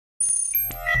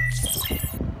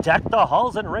Deck the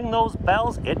halls and ring those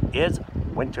bells. It is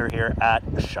winter here at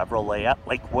Chevrolet, at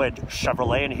Lakewood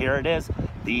Chevrolet, and here it is,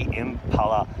 the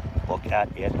Impala. Look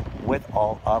at it with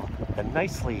all of the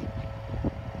nicely,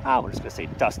 we're just gonna say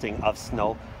dusting of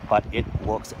snow, but it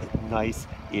looks nice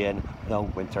in the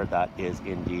winter. That is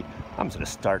indeed. I'm just gonna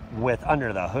start with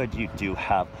under the hood. You do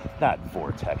have that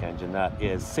Vortec engine that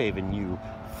is saving you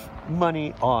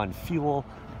money on fuel,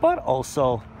 but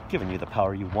also giving you the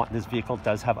power you want. This vehicle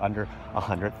does have under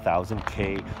 100,000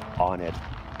 K on it.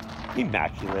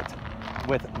 Immaculate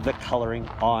with the coloring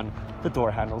on the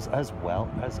door handles as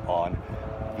well as on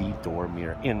the door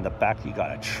mirror. In the back you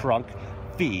got a trunk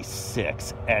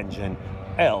V6 engine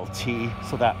LT,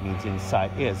 so that means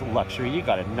inside is luxury. You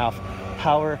got enough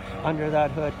power under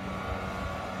that hood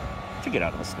to get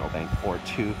out of a snowbank or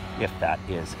two if that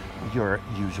is your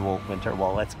usual winter.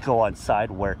 Well, let's go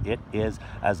inside where it is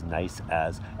as nice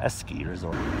as a ski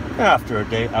resort. After a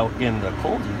day out in the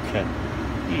cold, you can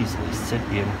easily sit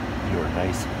in your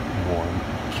nice warm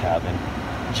cabin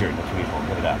during the commute home.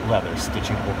 Look at that leather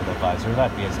stitching over the visor.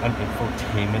 That is an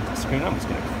infotainment screen. I'm just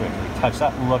going to quickly touch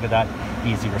that. Look at that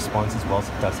easy response, as well as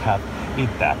it does have a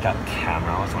backup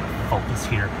camera. I just want to focus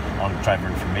here on the driver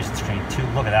information screen too.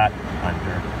 Look at that,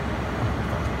 under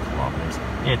kilometers.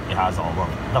 It has all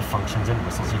of the functions and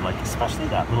whistles you like, especially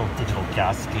that little digital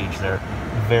gas gauge there.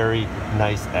 Very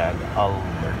nice and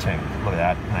alerting. Look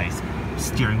at that, nice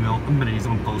steering wheel amenities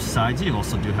on both sides. You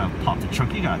also do have pop the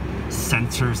trunk. You got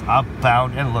sensors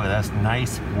abound, and look at this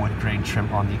nice wood grain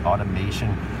trim on the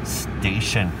automation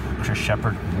station. Chris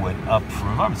Shepard would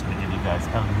approve. I'm just going to give you guys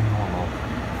a normal,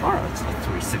 or it's a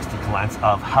 360 glance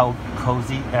of how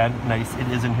cozy and nice it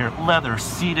is in here. Leather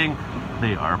seating.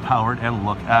 They are powered, and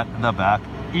look at the back.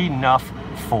 Enough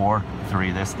for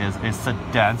three. This is a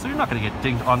sedan, so you're not going to get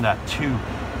dinged on that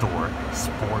two-door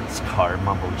sports car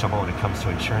mumbo jumbo when it comes to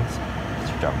insurance.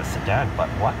 You're driving a sedan, but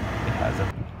what? It has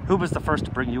it. Who was the first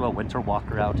to bring you a winter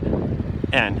walker out?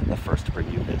 And the first to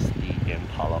bring you this, the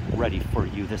Impala, ready for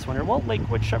you this winter? Well,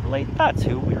 Lakewood Chevrolet, that's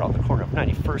who. We're on the corner of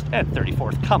 91st and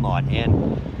 34th. Come on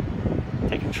in.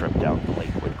 Take a trip down the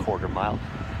Lakewood quarter mile,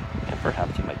 and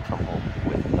perhaps you might come home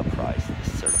with the prize, the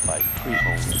certified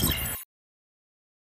pre-owned